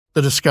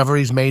The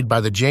discoveries made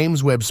by the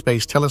James Webb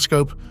Space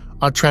Telescope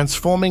are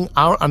transforming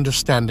our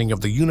understanding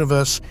of the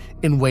universe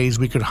in ways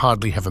we could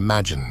hardly have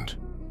imagined.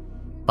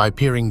 By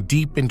peering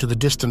deep into the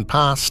distant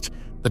past,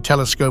 the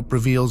telescope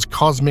reveals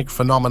cosmic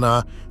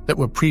phenomena that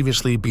were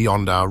previously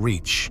beyond our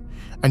reach.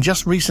 And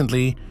just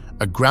recently,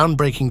 a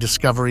groundbreaking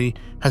discovery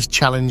has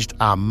challenged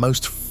our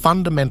most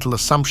fundamental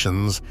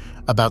assumptions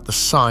about the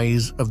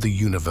size of the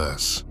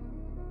universe.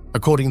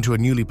 According to a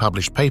newly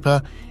published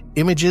paper,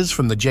 images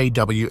from the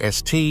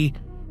JWST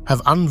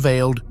have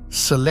unveiled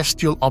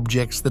celestial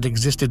objects that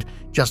existed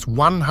just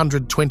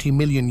 120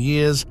 million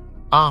years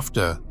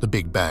after the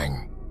Big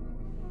Bang.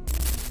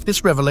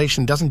 This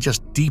revelation doesn't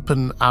just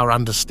deepen our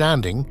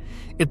understanding,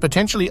 it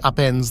potentially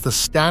upends the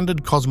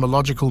standard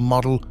cosmological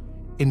model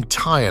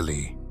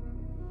entirely.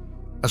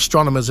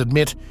 Astronomers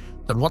admit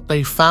that what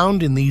they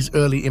found in these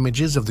early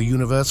images of the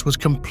universe was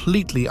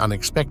completely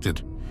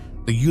unexpected.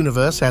 The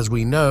universe, as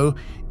we know,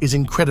 is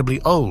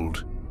incredibly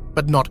old,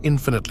 but not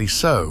infinitely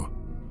so.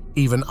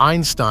 Even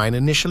Einstein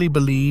initially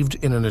believed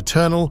in an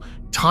eternal,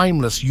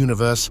 timeless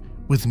universe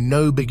with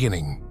no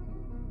beginning.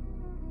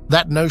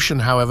 That notion,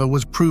 however,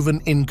 was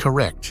proven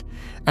incorrect,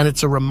 and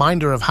it's a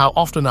reminder of how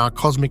often our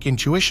cosmic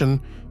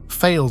intuition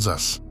fails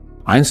us.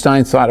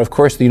 Einstein thought, of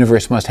course, the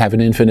universe must have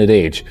an infinite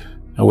age,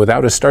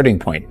 without a starting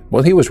point.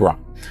 Well, he was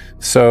wrong.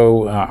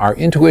 So our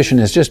intuition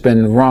has just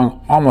been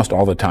wrong almost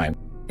all the time.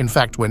 In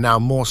fact, we're now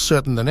more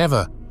certain than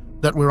ever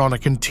that we're on a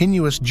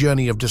continuous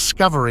journey of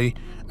discovery,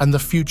 and the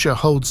future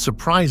holds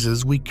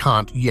surprises we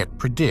can't yet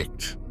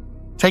predict.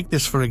 Take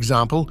this for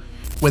example.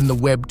 When the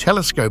Webb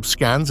Telescope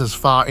scans as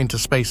far into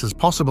space as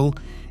possible,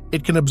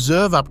 it can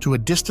observe up to a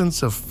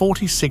distance of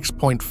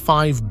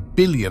 46.5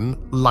 billion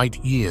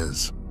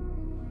light-years.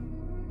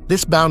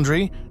 This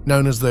boundary,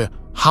 known as the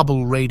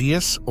Hubble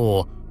radius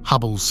or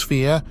Hubble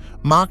sphere,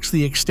 marks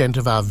the extent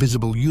of our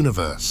visible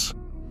universe.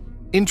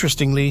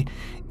 Interestingly,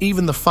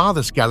 even the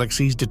farthest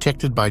galaxies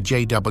detected by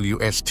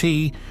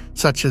JWST,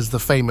 such as the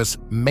famous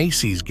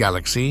Macy's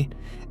galaxy,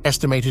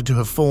 estimated to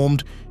have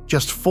formed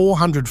just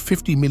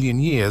 450 million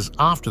years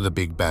after the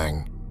Big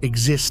Bang,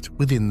 exist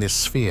within this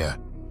sphere.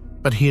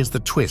 But here's the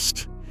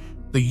twist.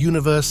 The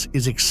universe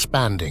is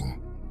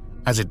expanding.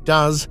 As it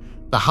does,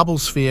 the Hubble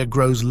sphere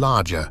grows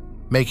larger,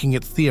 making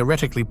it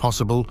theoretically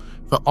possible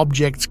for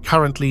objects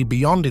currently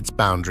beyond its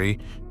boundary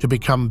to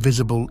become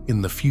visible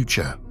in the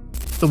future.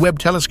 The Webb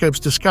Telescope's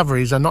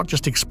discoveries are not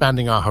just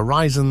expanding our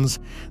horizons,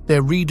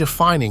 they're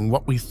redefining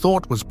what we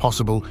thought was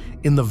possible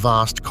in the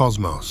vast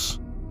cosmos.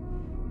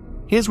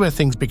 Here's where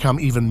things become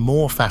even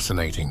more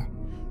fascinating.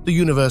 The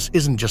universe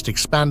isn't just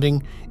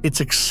expanding, it's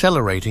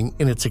accelerating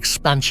in its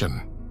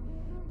expansion.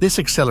 This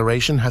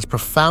acceleration has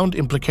profound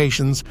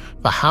implications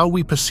for how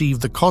we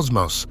perceive the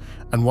cosmos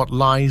and what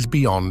lies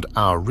beyond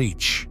our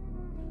reach.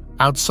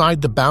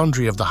 Outside the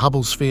boundary of the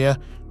Hubble sphere,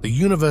 the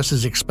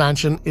universe's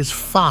expansion is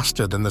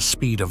faster than the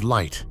speed of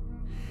light.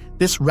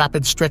 This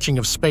rapid stretching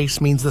of space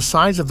means the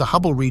size of the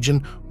Hubble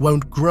region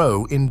won't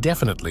grow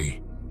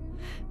indefinitely.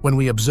 When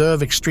we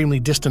observe extremely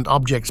distant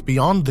objects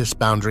beyond this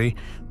boundary,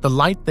 the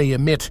light they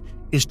emit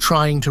is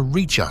trying to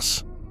reach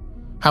us.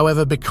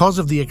 However, because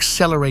of the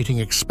accelerating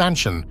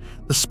expansion,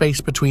 the space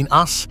between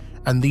us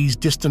and these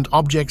distant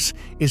objects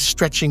is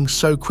stretching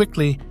so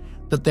quickly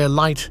that their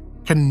light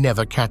can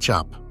never catch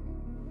up.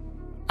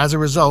 As a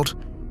result,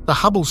 the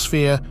Hubble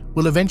sphere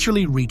will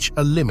eventually reach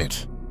a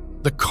limit,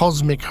 the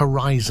cosmic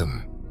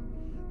horizon.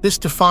 This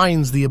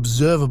defines the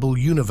observable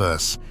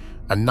universe,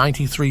 a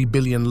 93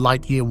 billion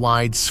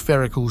light-year-wide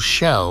spherical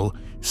shell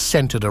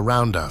centered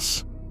around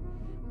us.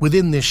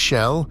 Within this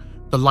shell,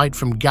 the light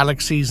from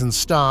galaxies and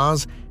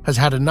stars has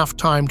had enough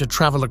time to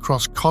travel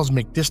across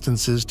cosmic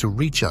distances to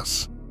reach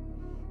us.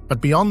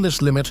 But beyond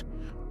this limit,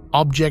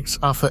 objects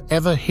are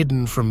forever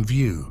hidden from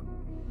view.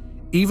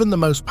 Even the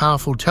most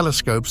powerful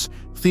telescopes,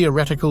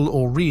 theoretical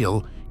or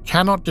real,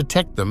 cannot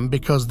detect them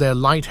because their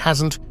light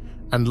hasn't,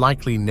 and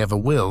likely never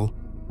will,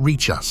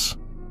 reach us.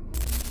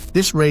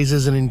 This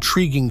raises an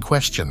intriguing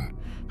question.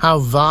 How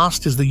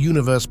vast is the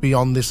universe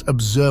beyond this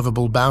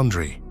observable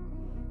boundary?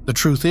 The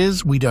truth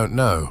is, we don't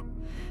know.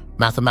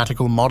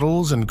 Mathematical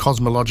models and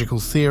cosmological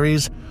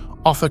theories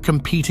offer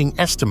competing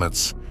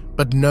estimates,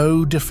 but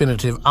no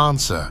definitive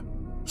answer.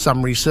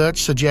 Some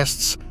research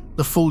suggests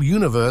the full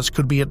universe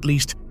could be at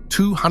least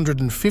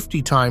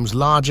 250 times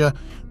larger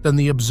than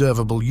the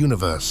observable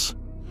universe.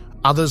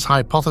 Others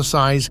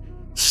hypothesize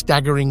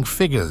staggering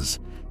figures,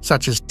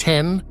 such as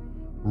 10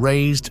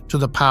 raised to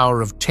the power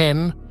of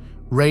 10,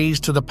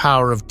 raised to the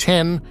power of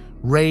 10,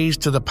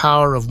 raised to the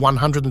power of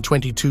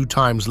 122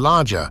 times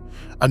larger,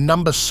 a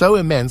number so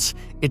immense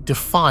it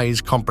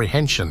defies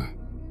comprehension.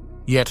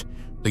 Yet,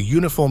 the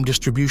uniform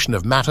distribution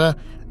of matter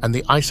and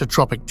the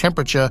isotropic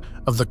temperature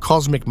of the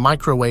cosmic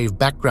microwave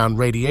background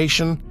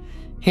radiation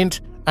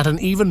hint at an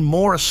even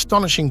more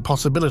astonishing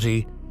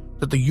possibility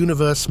that the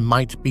universe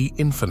might be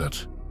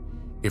infinite.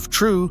 If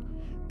true,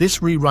 this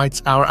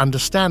rewrites our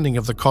understanding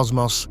of the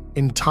cosmos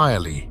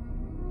entirely.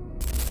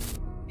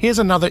 Here's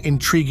another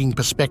intriguing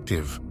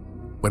perspective.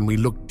 When we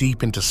look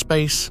deep into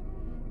space,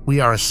 we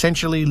are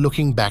essentially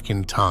looking back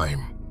in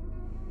time.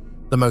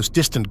 The most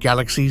distant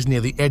galaxies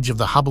near the edge of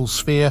the Hubble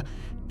sphere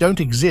don't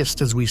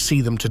exist as we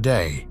see them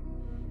today.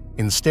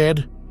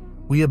 Instead,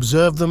 we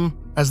observe them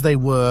as they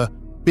were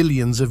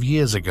billions of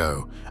years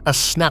ago, a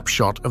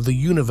snapshot of the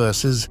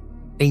universe's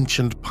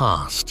ancient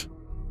past.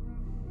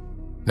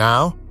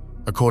 Now,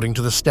 according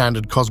to the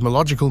standard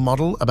cosmological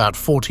model about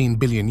 14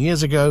 billion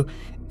years ago,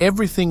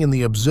 everything in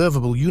the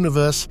observable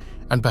universe,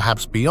 and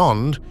perhaps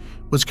beyond,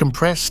 was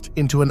compressed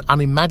into an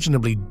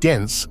unimaginably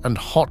dense and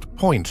hot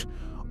point,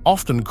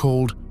 often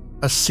called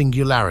a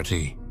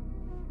singularity.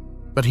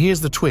 But here's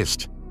the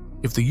twist.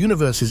 If the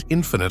universe is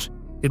infinite,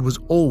 it was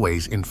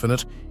always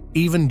infinite,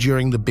 even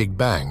during the Big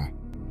Bang.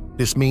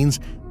 This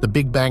means the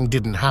Big Bang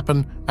didn't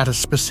happen at a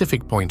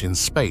specific point in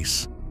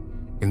space.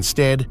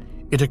 Instead,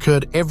 it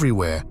occurred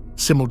everywhere,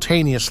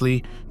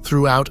 simultaneously,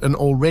 throughout an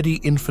already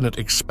infinite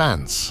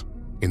expanse.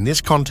 In this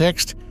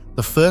context,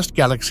 the first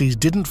galaxies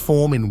didn't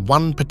form in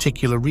one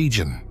particular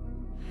region.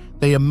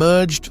 They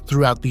emerged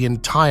throughout the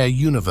entire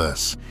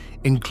universe,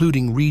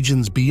 including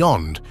regions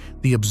beyond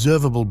the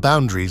observable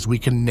boundaries we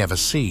can never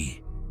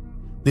see.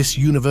 This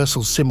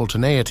universal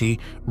simultaneity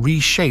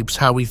reshapes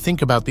how we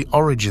think about the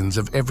origins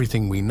of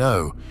everything we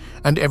know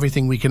and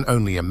everything we can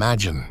only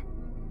imagine.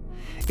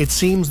 It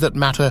seems that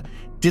matter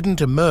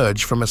didn't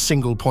emerge from a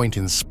single point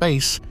in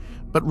space,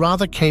 but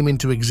rather came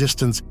into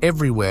existence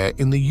everywhere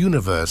in the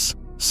universe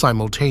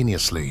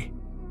simultaneously.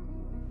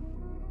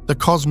 The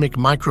cosmic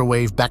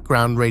microwave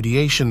background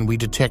radiation we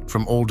detect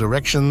from all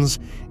directions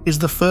is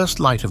the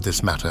first light of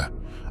this matter,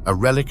 a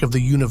relic of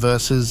the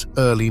universe's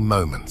early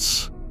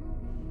moments.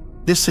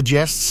 This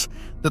suggests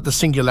that the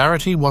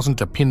singularity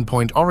wasn't a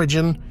pinpoint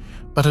origin,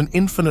 but an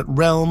infinite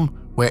realm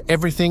where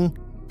everything,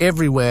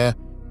 everywhere,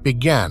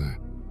 began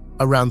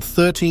around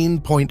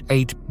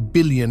 13.8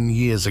 billion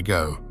years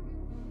ago.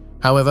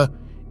 However,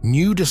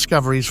 new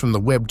discoveries from the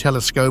Webb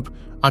Telescope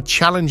are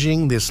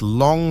challenging this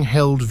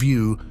long-held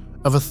view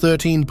of a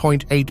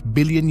 13.8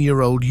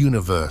 billion-year-old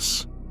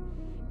universe.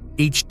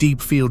 Each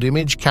deep-field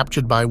image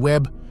captured by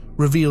Webb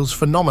reveals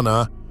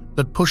phenomena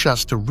that push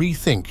us to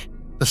rethink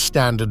the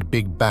standard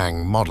Big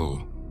Bang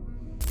model.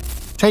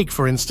 Take,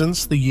 for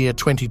instance, the year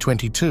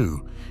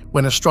 2022,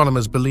 when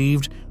astronomers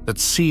believed that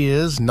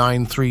Sears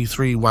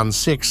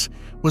 93316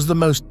 was the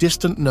most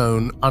distant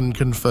known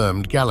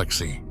unconfirmed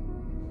galaxy.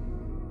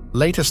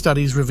 Later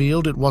studies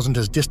revealed it wasn't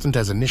as distant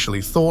as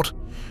initially thought,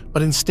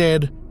 but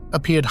instead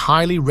appeared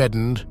highly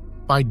reddened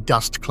by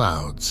dust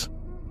clouds.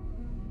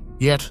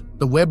 Yet,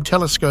 the Webb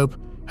Telescope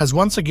has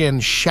once again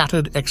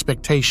shattered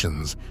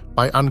expectations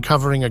by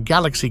uncovering a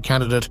galaxy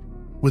candidate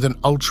with an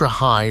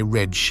ultra-high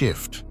red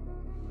shift.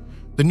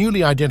 The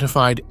newly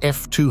identified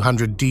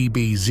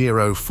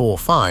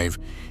F200DB045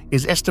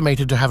 is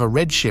estimated to have a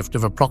redshift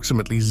of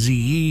approximately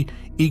ZE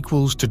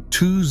equals to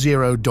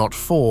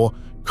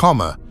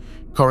 20.4,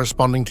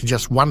 corresponding to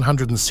just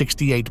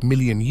 168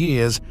 million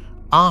years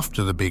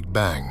after the Big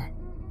Bang.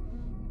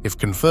 If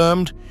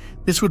confirmed,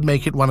 this would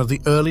make it one of the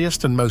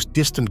earliest and most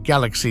distant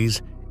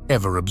galaxies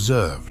ever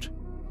observed.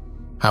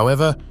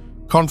 However,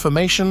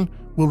 confirmation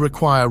will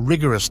require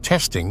rigorous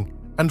testing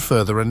and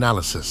further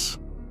analysis.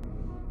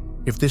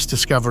 If this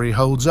discovery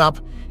holds up,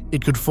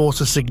 it could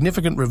force a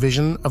significant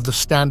revision of the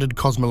standard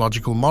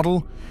cosmological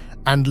model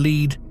and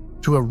lead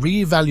to a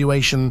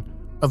re-evaluation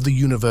of the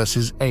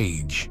universe's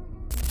age.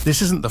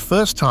 This isn't the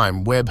first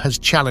time Webb has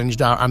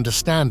challenged our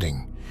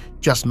understanding.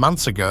 Just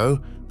months ago,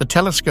 the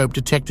telescope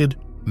detected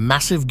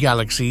massive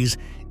galaxies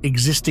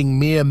existing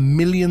mere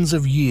millions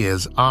of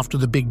years after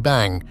the Big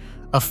Bang,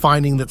 a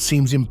finding that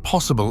seems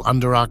impossible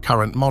under our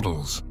current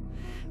models.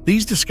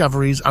 These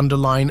discoveries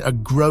underline a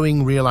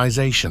growing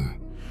realization.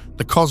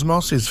 The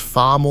cosmos is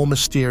far more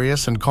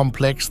mysterious and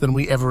complex than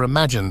we ever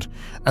imagined,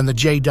 and the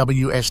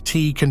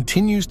JWST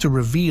continues to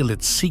reveal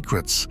its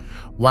secrets,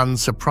 one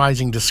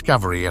surprising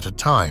discovery at a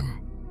time.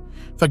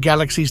 For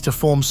galaxies to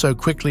form so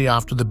quickly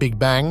after the Big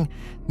Bang,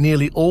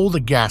 nearly all the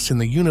gas in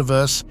the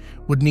universe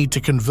would need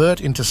to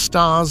convert into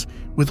stars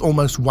with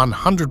almost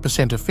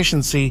 100%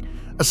 efficiency,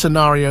 a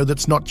scenario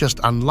that's not just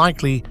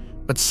unlikely,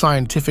 but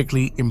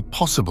scientifically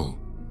impossible.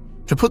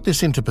 To put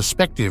this into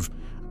perspective,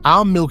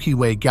 our Milky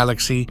Way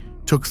galaxy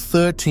took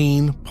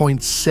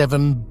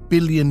 13.7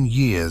 billion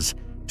years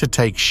to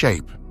take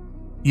shape.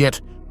 Yet,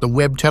 the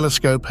Webb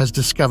Telescope has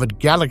discovered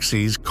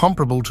galaxies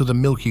comparable to the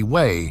Milky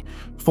Way,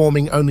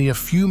 forming only a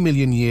few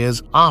million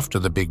years after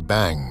the Big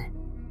Bang.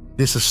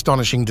 This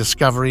astonishing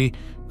discovery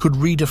could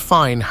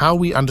redefine how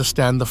we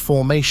understand the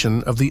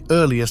formation of the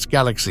earliest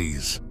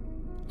galaxies.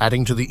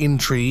 Adding to the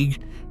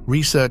intrigue,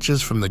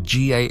 researchers from the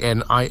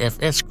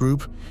GANIFS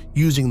group,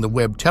 using the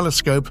Webb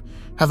Telescope,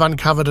 have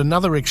uncovered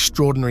another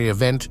extraordinary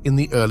event in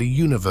the early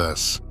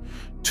universe: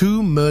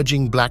 two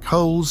merging black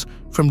holes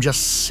from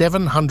just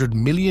 700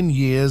 million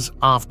years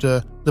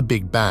after the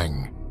Big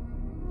Bang.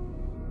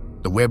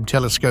 The Webb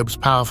Telescope's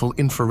powerful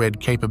infrared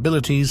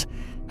capabilities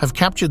have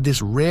captured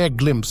this rare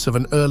glimpse of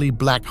an early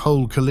black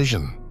hole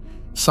collision.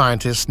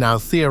 Scientists now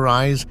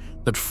theorize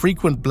that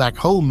frequent black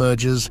hole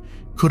mergers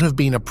could have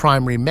been a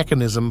primary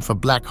mechanism for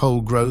black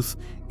hole growth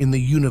in the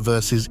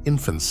universe's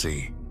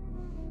infancy.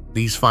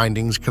 These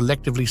findings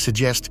collectively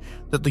suggest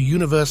that the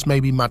universe may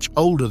be much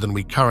older than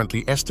we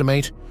currently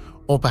estimate,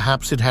 or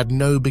perhaps it had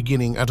no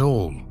beginning at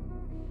all.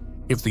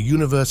 If the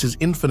universe is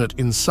infinite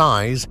in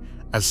size,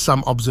 as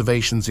some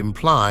observations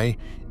imply,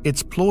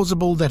 it's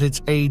plausible that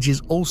its age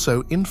is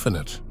also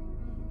infinite.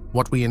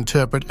 What we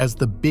interpret as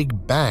the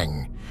Big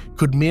Bang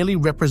could merely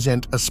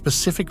represent a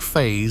specific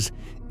phase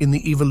in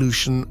the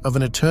evolution of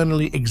an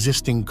eternally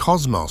existing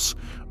cosmos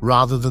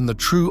rather than the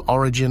true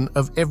origin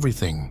of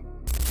everything.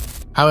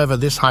 However,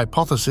 this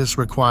hypothesis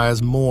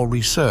requires more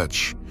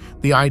research.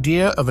 The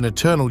idea of an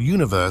eternal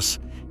universe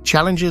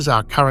challenges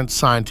our current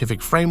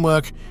scientific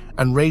framework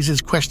and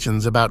raises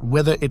questions about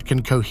whether it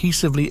can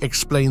cohesively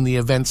explain the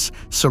events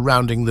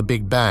surrounding the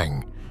Big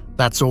Bang.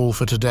 That's all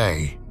for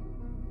today.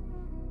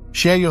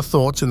 Share your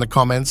thoughts in the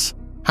comments.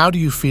 How do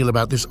you feel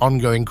about this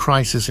ongoing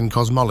crisis in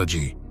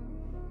cosmology?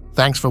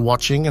 Thanks for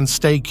watching and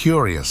stay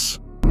curious.